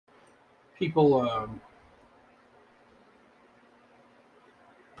people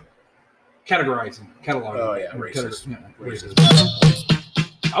cataloging. Oh yeah, racist. Racist.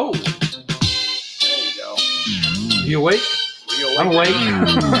 Oh, There you go. you awake? I'm awake.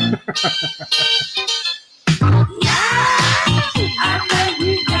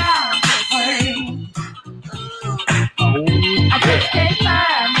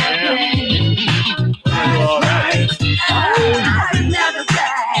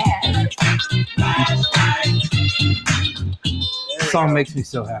 This song makes me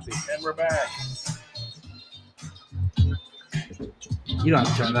so happy. And we're back. You don't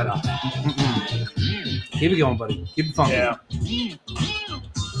have to turn that off. Mm-mm. Keep it going, buddy. Keep it funky. Yeah.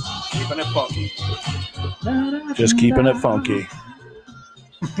 Keeping it funky. Just keeping it funky.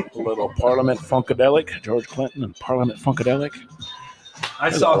 A little Parliament Funkadelic, George Clinton and Parliament Funkadelic. I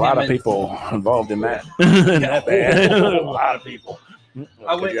saw a lot him of people involved in that. In that band. A lot of people. You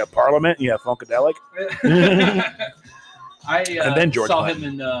have Parliament, you have Funkadelic. And then George saw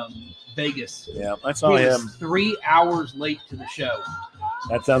Clinton. him in Vegas. Yeah, I saw He him. was 3 hours late to the show.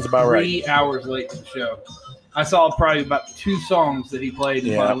 That sounds about right. 3 hours late to the show. I saw probably about 2 songs that he played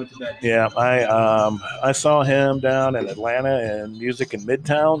before I went to bed. Yeah, I saw him down in Atlanta and Music in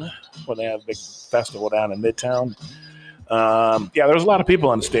Midtown, where they have a big festival down in Midtown. Yeah, there's a lot of people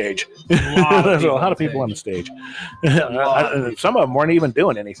on stage. There's a lot of people on the stage. Some of them weren't even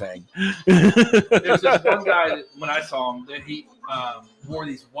doing anything. There's this one guy that when I saw him, that he wore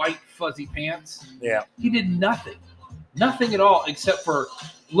these white fuzzy pants. Yeah. He did nothing at all, except for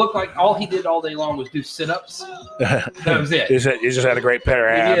looked like all he did all day long was do sit-ups. That was it. He just had a great pair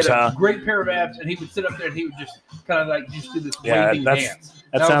of abs, he had huh? a great pair of abs, and he would sit up there and he would just kind of like just do this waving dance.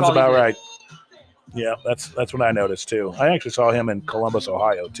 That sounds about right. Yeah, that's what I noticed too. I actually saw him in Columbus,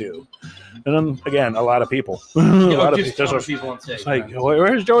 Ohio too. And then again, a lot a lot of people on stage. It's like,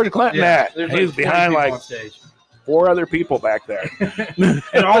 where's George Clinton at? He's behind like 4 other people back there.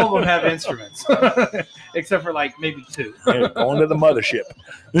 And all of them have instruments. Except for like maybe 2. Yeah, going to the mothership.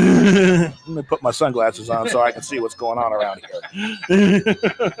 Let me put my sunglasses on so I can see what's going on around here.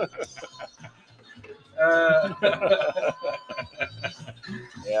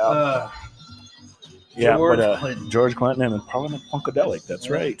 George Clinton and Parliament Funkadelic. That's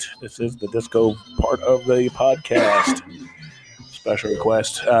right. This is the disco part of the podcast. Special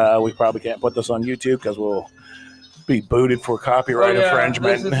request. We probably can't put this on YouTube because we'll be booted for copyright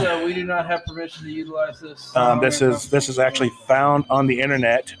infringement. This is, we do not have permission to utilize this. This is actually found on the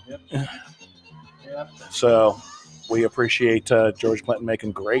internet. Yep. So we appreciate George Clinton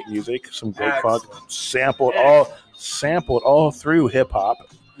making great music, some great funk, sampled all through hip hop.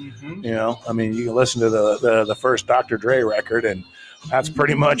 Mm-hmm. You know, I mean, you can listen to the first Dr. Dre record, and that's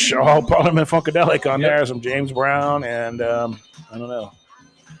pretty much all Parliament Funkadelic on there. Some James Brown, and I don't know.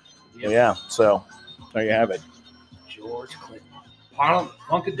 Yep. Yeah, so there you have it. George Clinton, Parliament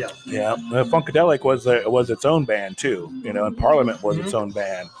Funkadelic. Yeah, Funkadelic was its own band too. You know, and Parliament was its own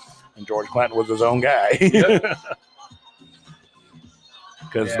band, and George Clinton was his own guy.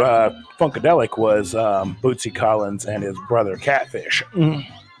 Because Funkadelic was Bootsy Collins and his brother Catfish.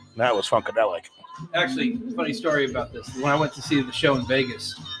 That was Funkadelic. Actually, funny story about this. When I went to see the show in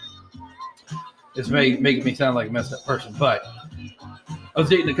Vegas, it's making me sound like a messed up person, but I was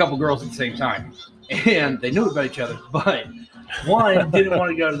dating a couple girls at the same time, and they knew about each other, but one didn't want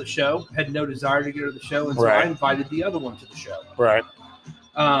to go to the show, had no desire to go to the show, and so I invited the other one to the show. Right.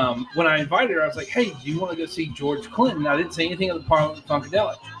 When I invited her, I was like, hey, do you want to go see George Clinton? I didn't say anything of the Parliament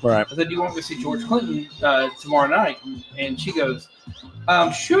Funkadelic. Right. I said, do you want to go see George Clinton tomorrow night? And she goes,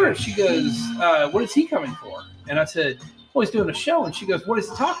 sure. She goes, what is he coming for? And I said, well, he's doing a show. And she goes, what is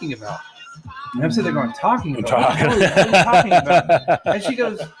he talking about? And I'm sitting there going, talking about? What are you talking about? And she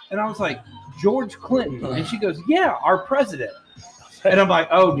goes, and I was like, George Clinton. And she goes, yeah, our president. And I'm like,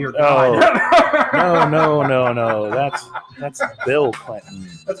 oh, dear God. No. That's Bill Clinton.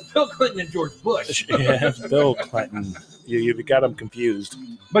 That's Bill Clinton and George Bush. Yeah, that's Bill Clinton. You got them confused.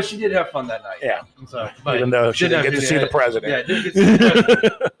 But she did have fun that night. Yeah. So, even though she didn't get to see the president. Yeah, didn't get to see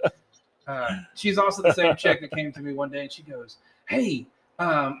the president. She's also the same chick that came to me one day, and she goes, hey,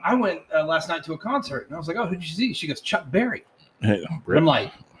 I went last night to a concert. And I was like, oh, who did you see? She goes, Chuck Berry. And I'm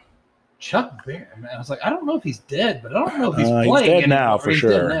like, Chuck Berry? Man, I was like, I don't know if he's dead, but I don't know if he's playing he's dead anymore. now, for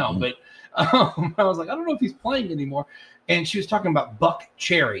sure. He's dead now, but I was like, I don't know if he's playing anymore. And she was talking about Buck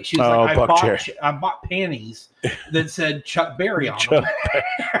Cherry. She was I bought panties that said Chuck Berry on them.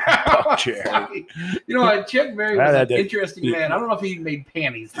 Buck Cherry. You know, Chuck Berry was an interesting man. I don't know if he made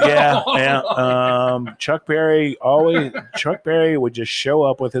panties. Yeah. Chuck Berry would just show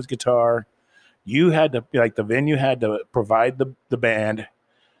up with his guitar. You had to, like, the venue had to provide the band.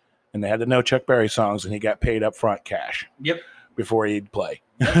 and they had the No Chuck Berry songs, and he got paid up front cash. Yep. Before he'd play.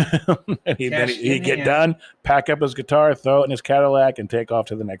 Yep. And he'd get done, pack up his guitar, throw it in his Cadillac, and take off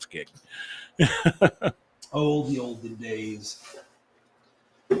to the next gig. Oh, the olden days.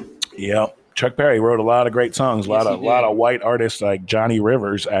 Yeah. Chuck Berry wrote a lot of great songs. A lot of white artists like Johnny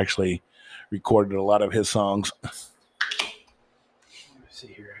Rivers actually recorded a lot of his songs. Let's see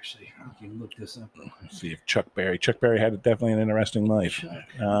here, actually. I can look this up. Let's see if Chuck Berry had definitely an interesting life,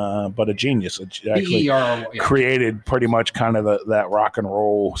 but a genius. Actually created pretty much kind of that rock and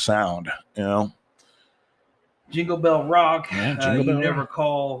roll sound, you know. Jingle Bell Rock. Yeah, Jingle Bell Never Rock.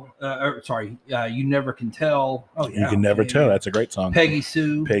 Call. You Never Can Tell. Oh, yeah. You Can Never Tell. That's a great song. Peggy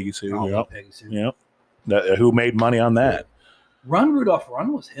Sue. Oh, yep. Peggy Sue. Yep. Who made money on that? Run, Rudolph,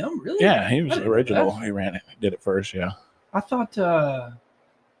 Run was him, really? Yeah, he was original. He did it first. Yeah. I thought.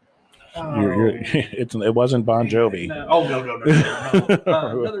 It wasn't Bon Jovi. No. Oh no.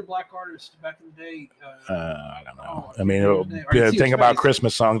 Another black artist back in the day. I don't know. I mean, think about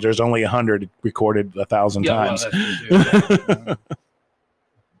Christmas songs. There's only 100 recorded 1,000 times. Well,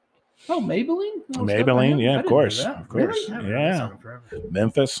 oh, Maybelline. Maybelline, yeah, of course, Really? Yeah.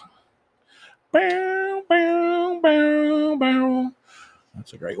 Memphis. Bow, bow, bow, bow.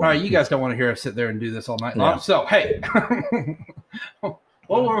 That's a great one. All right, you guys don't want to hear us sit there and do this all night long. Yeah. So, hey.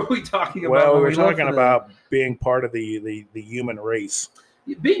 What were we talking about? Well, we were talking about being part of the human race.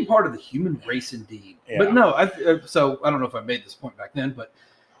 Being part of the human race, indeed. Yeah. But no, so I don't know if I made this point back then, but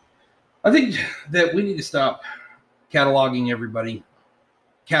I think that we need to stop cataloging everybody,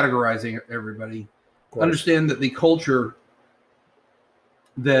 categorizing everybody, understand that the culture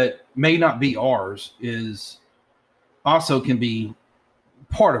that may not be ours is also can be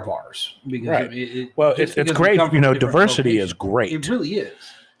part of ours, because it's great. Diversity is great. It really is.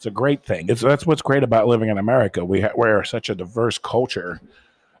 It's a great thing. That's what's great about living in America. We're such a diverse culture,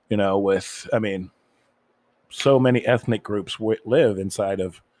 with, so many ethnic groups live inside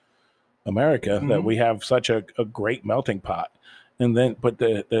of America that we have such a great melting pot. And then, but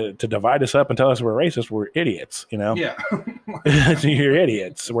to divide us up and tell us we're racist, we're idiots, Yeah. You're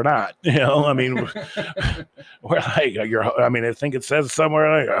idiots. We're not, we're like, I think it says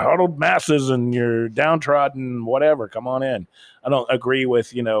somewhere like huddled masses and you're downtrodden, whatever. Come on in. I don't agree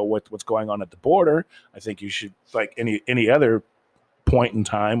with, with what's going on at the border. I think you should, like any other point in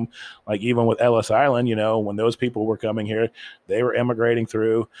time, like even with Ellis Island, when those people were coming here, they were immigrating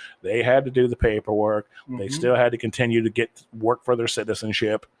through, they had to do the paperwork, they still had to continue to get work for their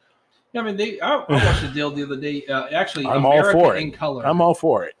citizenship. Yeah, I watched a deal the other day. Actually, I'm America all for it. in Color. I'm all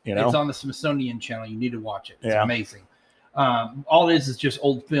for it. It's on the Smithsonian Channel. You need to watch it. It's Yeah. amazing. All it is just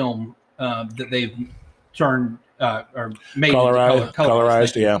old film that they've turned or made Colorized,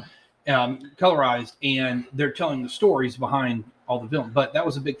 colorized, and they're telling the stories behind all the film. But that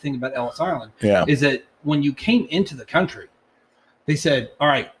was a big thing about Ellis Island. Yeah. Is that when you came into the country, they said, all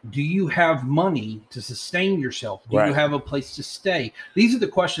right, do you have money to sustain yourself? Do you have a place to stay? These are the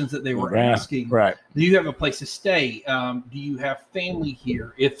questions that they were asking. Right. Do you have a place to stay? Do you have family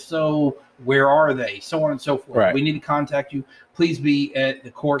here? If so, where are they? So on and so forth. Right. We need to contact you. Please be at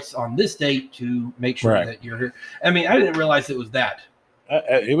the courts on this date to make sure that you're here. I didn't realize it was that.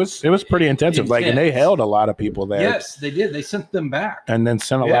 It was pretty intensive. Like, and they held a lot of people there. Yes, they did. They sent them back, and then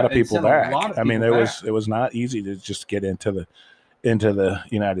sent a lot of people back. It was not easy to just get into the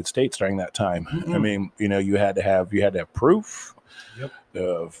United States during that time. Mm-hmm. You had to have proof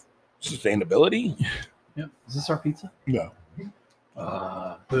of sustainability. Yep. Is this our pizza? No.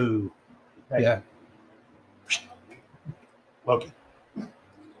 Boo. Yeah. Okay.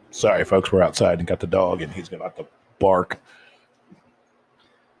 Sorry, folks. We're outside and got the dog, and he's about to bark.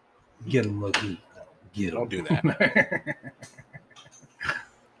 Get him, Loki. Get him. Don't do that.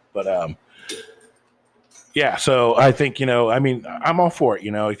 But yeah. So I think I'm all for it.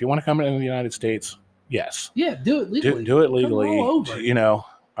 If you want to come into the United States, yes. Yeah, do it legally. Do it legally. Come all over.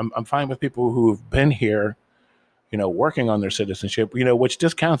 I'm fine with people who've been here, working on their citizenship. Which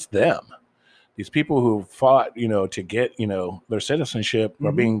discounts them. These people who fought, to get their citizenship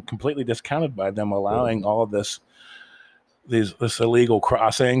are being completely discounted by them allowing all of this illegal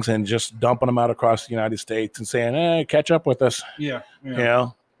crossings and just dumping them out across the United States and saying, "Hey, catch up with us." Yeah.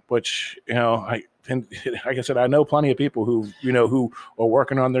 Which like I said, I know plenty of people who are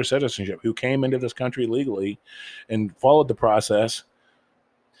working on their citizenship, who came into this country legally and followed the process,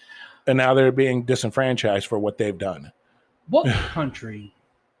 and now they're being disenfranchised for what they've done. What country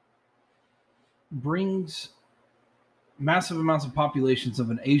brings massive amounts of populations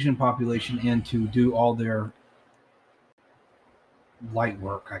of an Asian population in to do all their light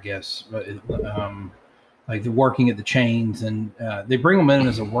work, I guess, like Like they're working at the chains, and they bring them in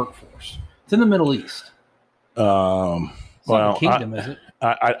as a workforce. It's in the Middle East. It's not a kingdom, is it?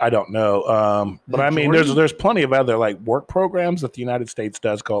 I don't know. But I mean, there's plenty of other like work programs that the United States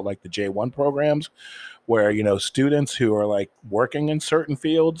does called like the J1 programs, where, you know, students who are like working in certain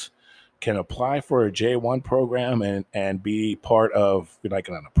fields can apply for a J1 program and be part of like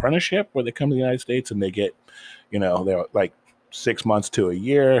an apprenticeship where they come to the United States and they get, you know, they're like 6 months to a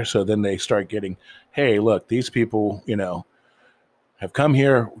year. So then they start getting, hey, look, these people, you know, have come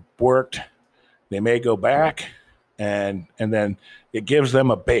here, worked, they may go back. And then it gives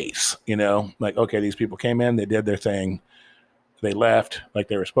them a base, you know, like, okay, these people came in, they did their thing, they left like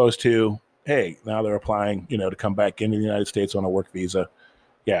they were supposed to. Hey, now they're applying, you know, to come back into the United States on a work visa.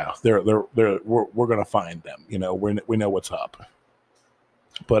 Yeah, we're going to find them. You know, we know what's up.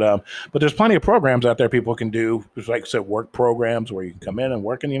 But there's plenty of programs out there people can do. There's, like I said, work programs where you can come in and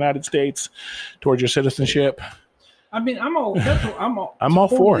work in the United States towards your citizenship. I mean, I'm all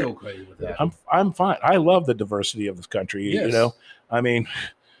totally for it. Okay with that. I'm fine. I love the diversity of this country. Yes. You know, I mean,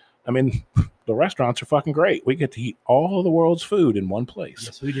 the restaurants are fucking great. We get to eat all the world's food in one place.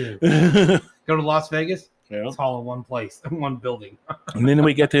 Yes, we do. Go to Las Vegas. Yeah. It's all in one place, in one building. And then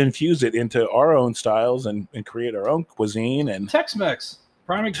we get to infuse it into our own styles and create our own cuisine. And Tex-Mex.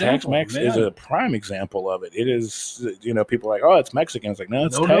 Prime example. Tex-Mex is a prime example of it. It is, you know, people are like, oh, it's Mexican. It's like, no,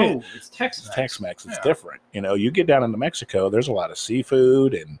 it's Tex-Mex. It's Tex-Mex. It's different. You know, you get down into Mexico, there's a lot of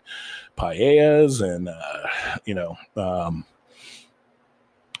seafood and paellas and, you know,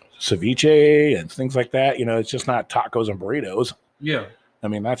 ceviche and things like that. You know, it's just not tacos and burritos. Yeah. I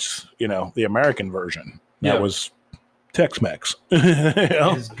mean, that's, you know, the American version. That was Tex-Mex. You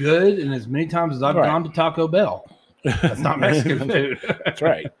know? As good and as many times as I've gone to Taco Bell. That's not Mexican food. That's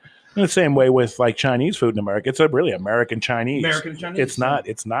right. In the same way with like Chinese food in America, it's a really American Chinese. It's not.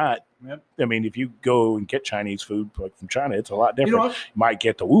 Yep. I mean, if you go and get Chinese food like from China, it's a lot different. You might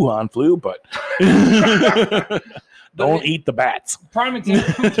get the Wuhan flu, but don't eat the bats. Prime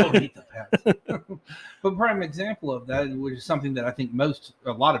example. Don't eat the bats. But prime example of that, which is something that I think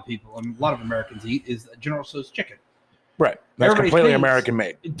a lot of Americans eat, is General Tso's chicken. Right. That's completely American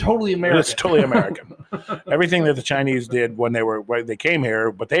made. Totally American. It's totally American. Everything that the Chinese did when they came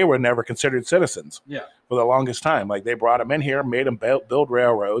here, but they were never considered citizens. Yeah. For the longest time. Like they brought them in here, made them build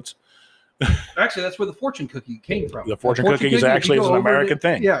railroads. Actually, that's where the fortune cookie came from. The fortune cookie is actually an American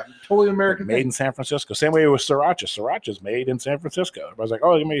thing. Yeah, totally American made in San Francisco. Same way with sriracha. Sriracha is made in San Francisco. I was like,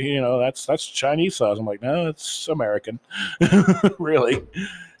 oh, you know, that's Chinese sauce. I'm like, no, it's American. Really.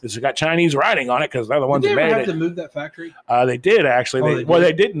 It's got Chinese writing on it because they're the ones that made it. Did they have to move that factory? They did actually.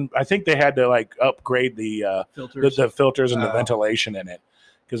 They didn't. I think they had to like upgrade the filters and the ventilation in it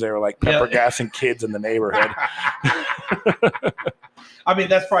because they were like pepper gassing kids in the neighborhood. I mean,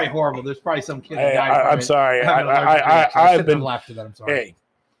 that's probably horrible. There's probably some kid. I'm sorry. I've been laughed at that. I'm sorry. Hey,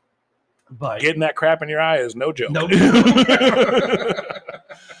 but getting that crap in your eye is no joke. No.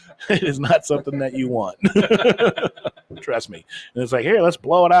 It is not something that you want. Trust me. And it's like, here, let's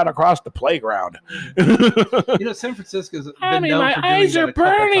blow it out across the playground. You know, San Francisco's been known for doing eyes are that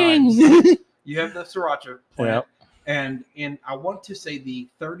burning. You have the sriracha plant, and in I want to say the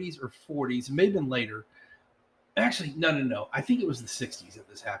 30s or 40s, maybe even later. Actually, no. I think it was the 60s that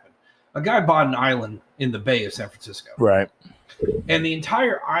this happened. A guy bought an island in the Bay of San Francisco. Right. And the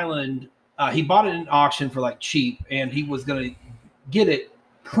entire island, he bought it in an auction for like cheap, and he was going to get it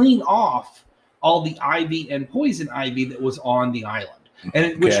clean off all the ivy and poison ivy that was on the island.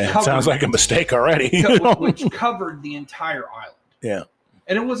 And sounds like a mistake already. Which covered the entire island. Yeah.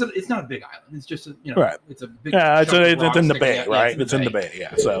 And it's not a big island. It's just it's a big. Yeah, it's in the Bay, right? It's in the Bay.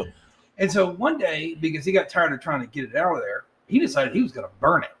 Yeah. So. And so one day, because he got tired of trying to get it out of there, he decided he was going to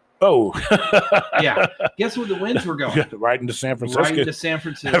burn it. Oh. Yeah. Guess where the winds were going? Right into San Francisco. Right into San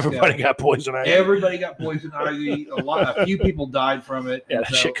Francisco. Everybody got poison ivy. A few people died from it. Yeah,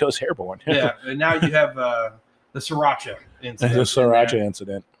 that shit goes airborne. Yeah. And now you have the sriracha incident. The sriracha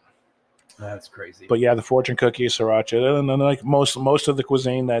incident. That's crazy. But yeah, the fortune cookie, sriracha, and then like most of the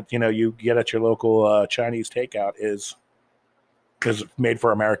cuisine that you get at your local Chinese takeout is made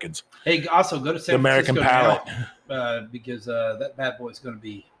for Americans. Hey, also go to San Francisco American palate now, because that bad boy is going to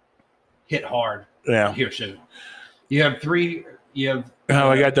be hit hard. Yeah, here soon. You have three. You have.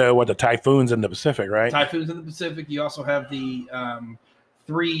 I got the typhoons in the Pacific, right? Typhoons in the Pacific. You also have the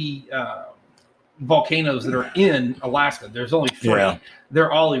three volcanoes that are in Alaska. There's only three. Yeah.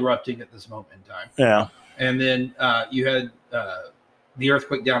 They're all erupting at this moment in time. Yeah. And then you had the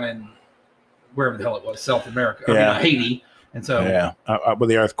earthquake down in wherever the hell it was, South America. Yeah. Haiti. And so, with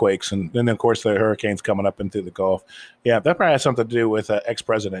the earthquakes, and then of course the hurricanes coming up into the Gulf. Yeah, that probably has something to do with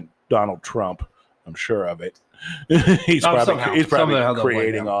ex-president Donald Trump. I I'm sure of it. he's probably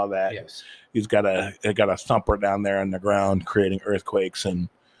creating all that. Yes. He's got a thumper down there in the ground creating earthquakes and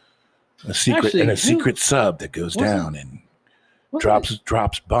a secret sub that goes down and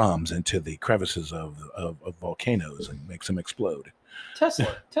drops bombs into the crevices of volcanoes and makes them explode.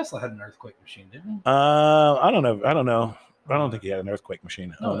 Tesla had an earthquake machine, didn't he? I don't know. I don't think he had an earthquake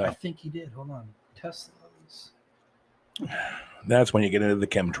machine. I think he did. Hold on. Tesla's. That's when you get into the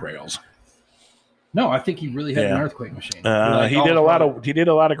chemtrails. No, I think he really had an earthquake machine. He did a lot of great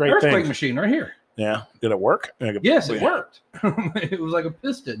things. Earthquake machine right here. Yeah. Did it work? Yes, it worked. It was like a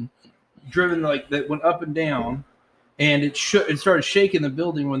piston driven that went up and down, and it started shaking the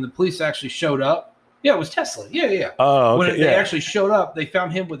building when the police actually showed up. Yeah, it was Tesla. Yeah. Oh, okay. When they actually showed up, they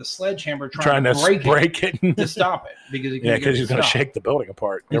found him with a sledgehammer trying to break it to stop it because he's going to shake the building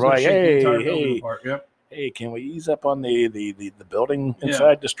apart. They're like, hey, can we ease up on the building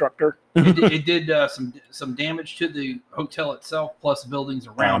inside destructor? It did some damage to the hotel itself, plus buildings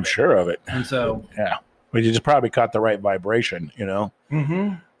around. I'm sure of it. And so, but you just probably caught the right vibration,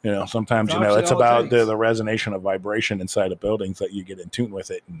 Mm-hmm. Sometimes it's about the resonation of vibration inside of buildings that you get in tune with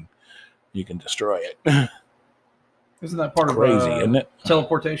it and you can destroy it. Isn't that part crazy, of isn't it?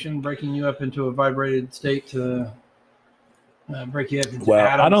 Teleportation, breaking you up into a vibrated state to break you up into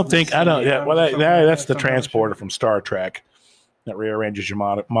atoms? That's the transporter transporter from Star Trek that rearranges your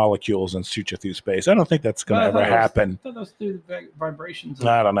molecules and shoots you through space. I don't think that's going to ever happen. I thought those through the vibrations.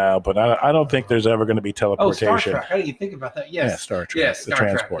 I don't know, but I don't think there's ever going to be teleportation. Oh, Star Trek. I didn't even think about that. Yes. Yeah, Star Trek. Yes, the Star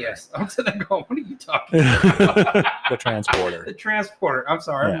transporter. Trek, yes. I'm sitting there going, what are you talking about? The transporter. The transporter. I'm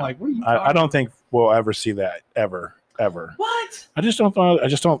sorry. Yeah. I'm like, what are you talking about? I don't think we'll ever see that ever. What? I just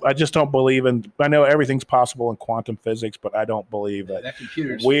don't believe in. I know everything's possible in quantum physics, but I don't believe that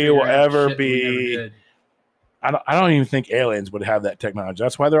we will ever be. I don't even think aliens would have that technology.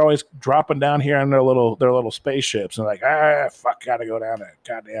 That's why they're always dropping down here on their little spaceships and like, gotta go down to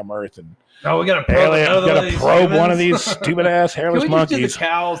goddamn Earth and we gotta probe one of these stupid ass hairless monkeys. Just do the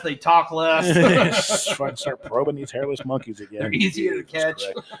cows, they talk less. Start probing these hairless monkeys again. They're easier to catch.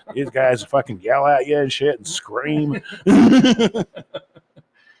 These guys fucking yell at you and shit and scream.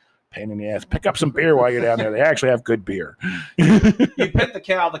 Pain in the ass. Pick up some beer while you're down there. They actually have good beer. You pet the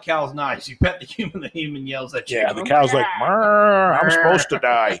cow's nice. You pet the human yells at you. Yeah, the cow's like, I'm supposed to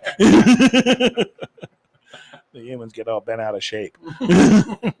die. The humans get all bent out of shape.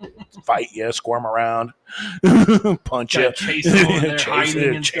 Fight you, squirm around, punch you, chase them,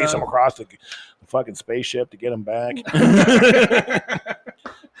 chase them across the fucking spaceship to get them back.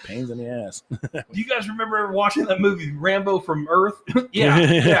 Pains in the ass. Do you guys remember watching that movie Rambo from Earth?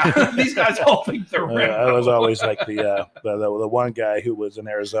 Yeah. These guys all think they're Rambo. I was always like the one guy who was in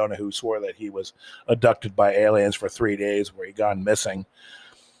Arizona who swore that he was abducted by aliens for 3 days where he gone missing.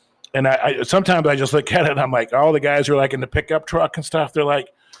 And I sometimes I just look at it and I'm like, all the guys who are like in the pickup truck and stuff, they're like,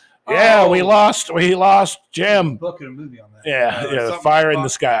 we lost Jim. Booking a movie on that. Yeah, Fire in the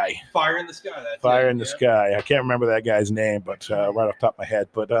Sky. Fire in the Sky. Fire in the Sky. I can't remember that guy's name, but right off the top of my head.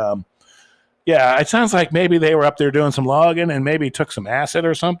 But it sounds like maybe they were up there doing some logging and maybe took some acid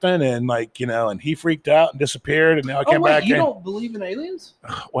or something, and and he freaked out and disappeared, and now I came back. You don't believe in aliens?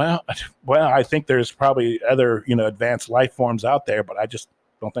 Well, I think there's probably other advanced life forms out there, but I just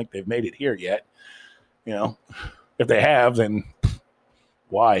don't think they've made it here yet. If they have, then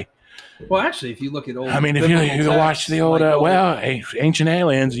why? Well, actually, if you look at old, if you watch the old, Ancient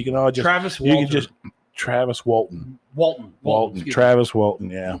Aliens, you can all just Travis Walton. Travis Walton,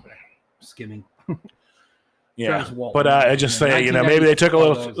 yeah. Skimming. Yeah, Travis Walton. But I just say, maybe they took a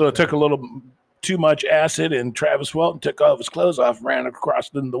little too much acid, and Travis Walton took all of his clothes off, ran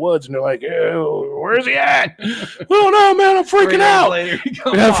across into the woods, and they're like, where's he at? Oh no, man, I'm freaking out. I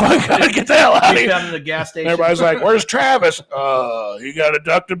gotta get the hell out of here. Found in the gas station. Everybody's like, where's Travis? He got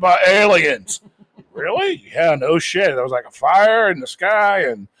abducted by aliens. Really? Yeah, no shit. There was like a fire in the sky,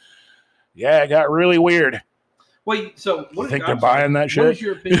 and it got really weird. Wait, so what? You think they're buying that shit? What is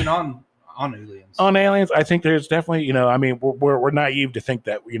your opinion on aliens? On aliens, I think there's definitely, we're naive to think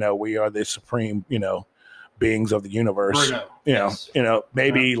that, we are the supreme, beings of the universe.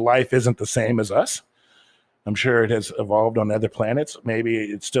 Maybe life isn't the same as us. I'm sure it has evolved on other planets. Maybe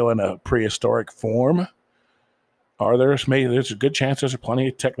it's still in a prehistoric form. There's a good chance there's plenty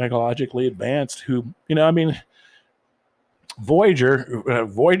of technologically advanced who,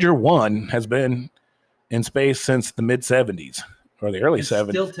 Voyager 1 has been in space since the mid 70s. Or the early 70s.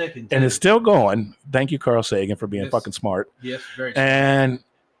 Still ticking. And it's still going. Thank you, Carl Sagan, for being fucking smart. Yes, very smart.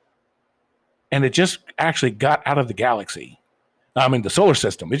 And it just actually got out of the galaxy. The solar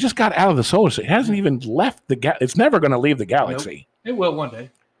system. It just got out of the solar system. It hasn't even left it's never going to leave the galaxy. Nope. It will one day.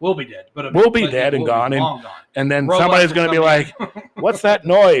 We'll be dead, but we'll be dead and gone, and then somebody's going to be like, "What's that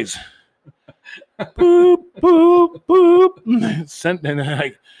noise?" Boop boop boop. And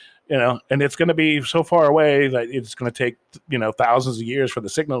like, and it's going to be so far away that it's going to take thousands of years for the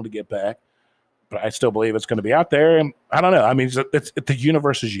signal to get back. But I still believe it's going to be out there, and I don't know. I mean, the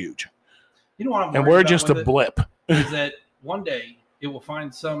universe is huge. You know what I'm and we're just a blip. Is that one day it will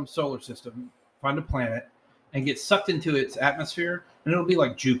find some solar system, find a planet, and get sucked into its atmosphere, and it'll be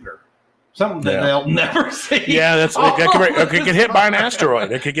like Jupiter. Something that they'll never see. Yeah, it could get hit by an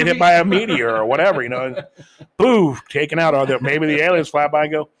asteroid. It could get hit by a meteor or whatever, Boo, taken out. Or maybe the aliens fly by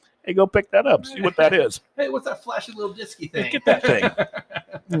and go, hey, go pick that up. See what that is. Hey, what's that flashy little disky thing? Get that thing.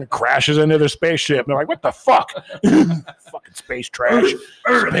 And it crashes into their spaceship. And they're like, what the fuck? Fucking space trash.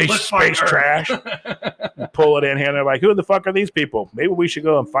 Space trash. And pull it in here. And they're like, who the fuck are these people? Maybe we should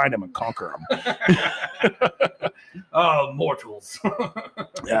go and find them and conquer them. Oh, mortals.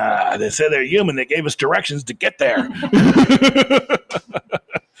 They said they're human. They gave us directions to get there.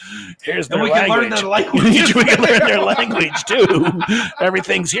 Here's their language. We can learn their language too.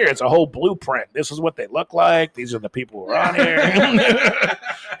 Everything's here. It's a whole blueprint. This is what they look like. These are the people who are on here.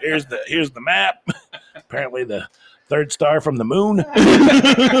 Here's the map. Apparently the third star from the moon.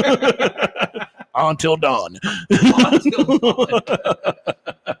 Until dawn.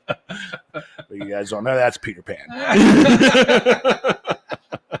 You guys don't know that's Peter Pan.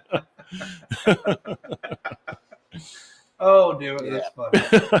 Oh, dude, that's funny.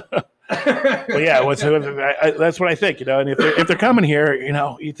 Well, yeah, that's what I think. And if they're coming here,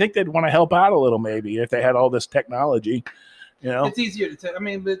 you think they'd want to help out a little, maybe if they had all this technology. It's easier to tell. I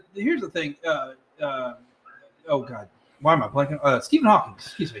mean, but here's the thing. Oh God, why am I blanking? Stephen Hawking.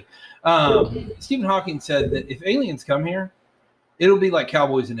 Excuse me. Stephen Hawking said that if aliens come here, it'll be like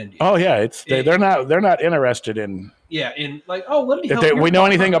cowboys in India. Oh yeah, they're not interested in. Yeah, in like, oh, let me. If we know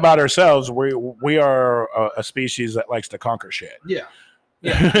anything about ourselves, we are a species that likes to conquer shit. Yeah,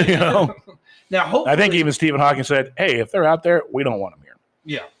 yeah. Now, hopefully, I think even Stephen Hawking said, "Hey, if they're out there, we don't want them here."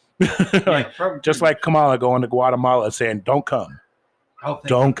 Yeah, just like Kamala going to Guatemala saying, "Don't come,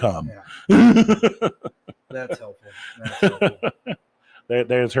 don't come." Yeah. That's helpful.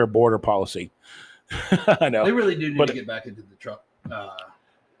 There's her border policy. I know they really do need to get back into the truck.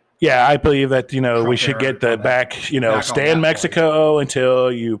 Yeah, I believe that, we should get back, stay in Mexico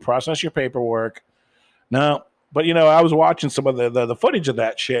until you process your paperwork. No, but, I was watching some of the footage of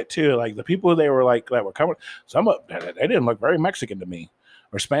that shit too. Like the people that were coming, they didn't look very Mexican to me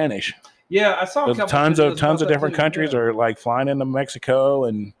or Spanish. Yeah, I saw tons of different countries are like flying into Mexico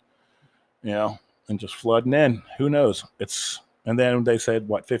and, and just flooding in. Who knows? And then they said,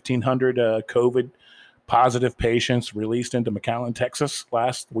 1,500 COVID positive patients released into McAllen, Texas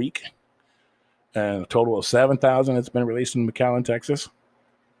last week. And a total of 7,000 that's been released in McAllen, Texas.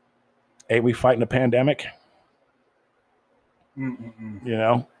 Hey, we fighting a pandemic?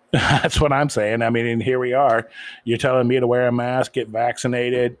 That's what I'm saying. I mean, and here we are. You're telling me to wear a mask, get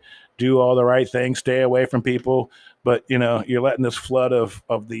vaccinated, do all the right things, stay away from people. But, you're letting this flood of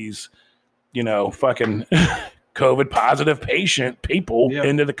these, fucking COVID positive people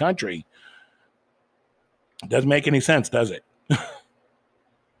into the country. Doesn't make any sense, does it?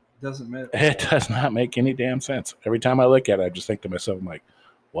 Doesn't matter. It does not make any damn sense. Every time I look at it, I just think to myself, I'm like,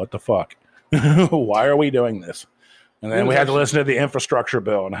 what the fuck? Why are we doing this? And then we had to listen to the infrastructure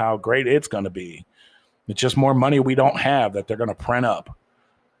bill and how great it's going to be. It's just more money we don't have that they're going to print up.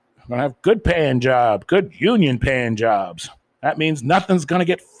 We're going to have good paying jobs, good union paying jobs. That means nothing's going to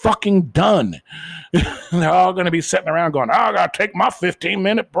get fucking done. They're all going to be sitting around going, I got to take my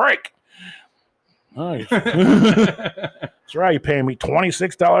 15-minute break. Oh, that's right. You're paying me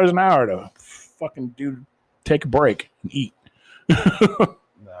 $26 an hour to fucking take a break and eat.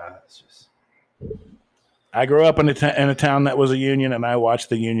 It's just. I grew up in a town that was a union, and I watched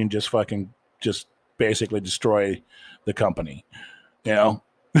the union just basically destroy the company,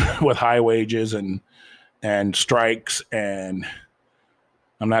 with high wages and strikes. And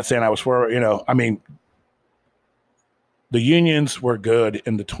I'm not saying I was for, I mean, the unions were good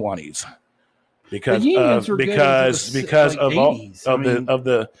in the 20s. Because of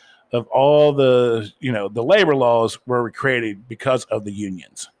all the the labor laws were created because of the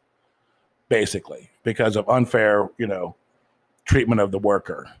unions, basically because of unfair treatment of the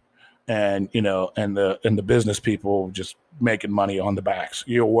worker, and the business people just making money on the backs.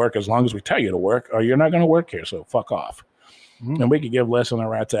 You'll work as long as we tell you to work, or you're not going to work here. So fuck off, and we could give less than a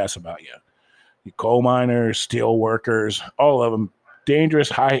rat's ass about you. You coal miners, steel workers, all of them. Dangerous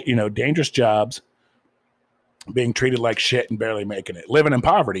jobs, being treated like shit and barely making it, living in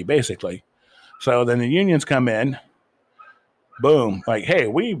poverty, basically. So then the unions come in, Boom. Like, hey,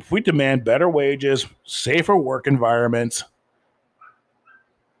 we demand better wages, safer work environments.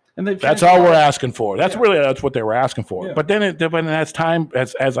 And that's all we're asking for. That's what they were asking for. Yeah. But then as time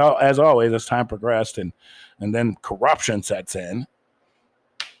as always, as time progressed and then corruption sets in,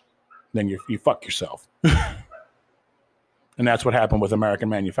 then you fuck yourself. And that's what happened with American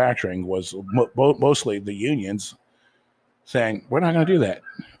manufacturing was mostly the unions saying, we're not going to do that.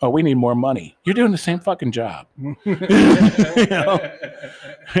 Oh, we need more money. You're doing the same fucking job. you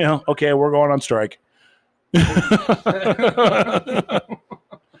know, okay, we're going on strike.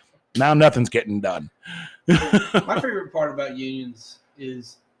 Now nothing's getting done. My favorite part about unions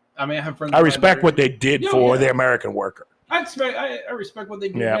is, I have friends. I respect what they did for the American worker. I respect what they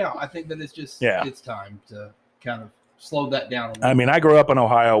do now. I think that it's just it's time to kind of slow that down. I grew up in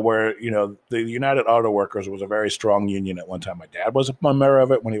Ohio where, the United Auto Workers was a very strong union at one time. My dad was a member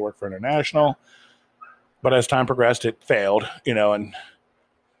of it when he worked for International. But as time progressed, it failed, and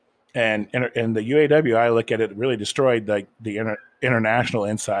the UAW, I look at it, really destroyed like the International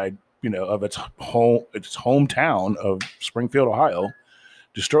inside, of its hometown of Springfield, Ohio,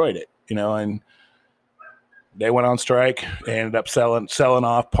 destroyed it, and they went on strike. They ended up selling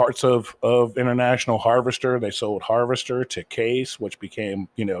off parts of International Harvester. They sold Harvester to Case, which became,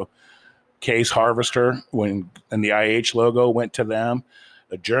 Case Harvester and the IH logo went to them.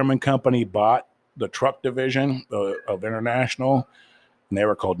 A German company bought the truck division of International, and they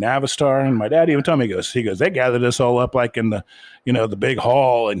were called Navistar. And my dad even told me, he goes, they gathered us all up like in the, the big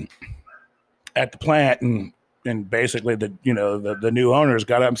hall and at the plant, and basically the new owners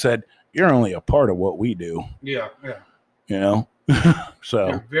got up and said, you're only a part of what we do. Yeah. So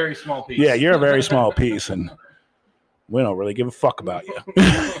you're a very small piece. Yeah, you're a very small piece, and we don't really give a fuck about you.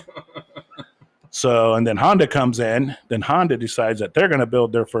 So, and then Honda comes in. Then Honda decides that they're going to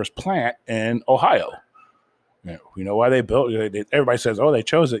build their first plant in Ohio. You know why they built it? Everybody says, oh, they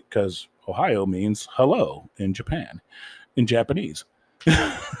chose it because Ohio means hello in Japanese.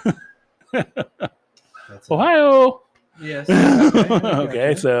 Ohio. Yes.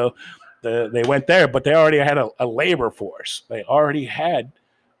 Okay, so they went there, but they already had a labor force. They already had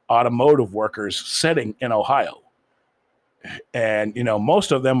automotive workers sitting in Ohio. And,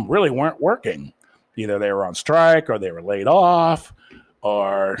 most of them really weren't working. Either they were on strike or they were laid off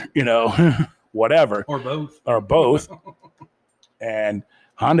or, whatever. Or both. And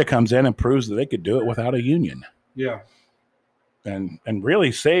Honda comes in and proves that they could do it without a union. Yeah. And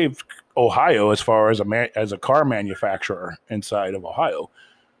really saved Ohio as far as a car manufacturer inside of Ohio.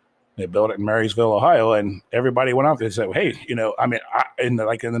 They built it in Marysville, Ohio, and everybody went out there and said, hey, in the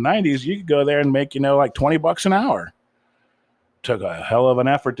 90s, you could go there and make, like $20 an hour. Took a hell of an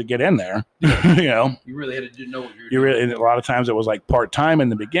effort to get in there. You really had to know what you were doing. And a lot of times it was like part-time in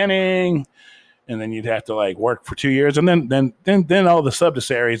the beginning, and then you'd have to like work for 2 years. And then all the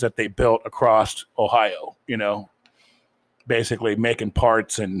subsidiaries that they built across Ohio, basically making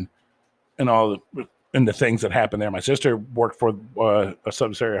parts and all the things that happened there. My sister worked for a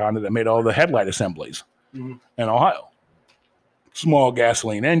subsidiary of Honda that made all the headlight assemblies in Ohio. Small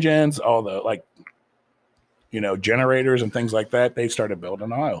gasoline engines, all the generators and things like that. They started building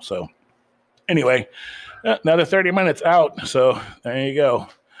in Ohio. So anyway, another 30 minutes out. So there you go.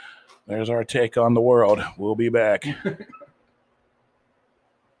 There's our take on the world. We'll be back.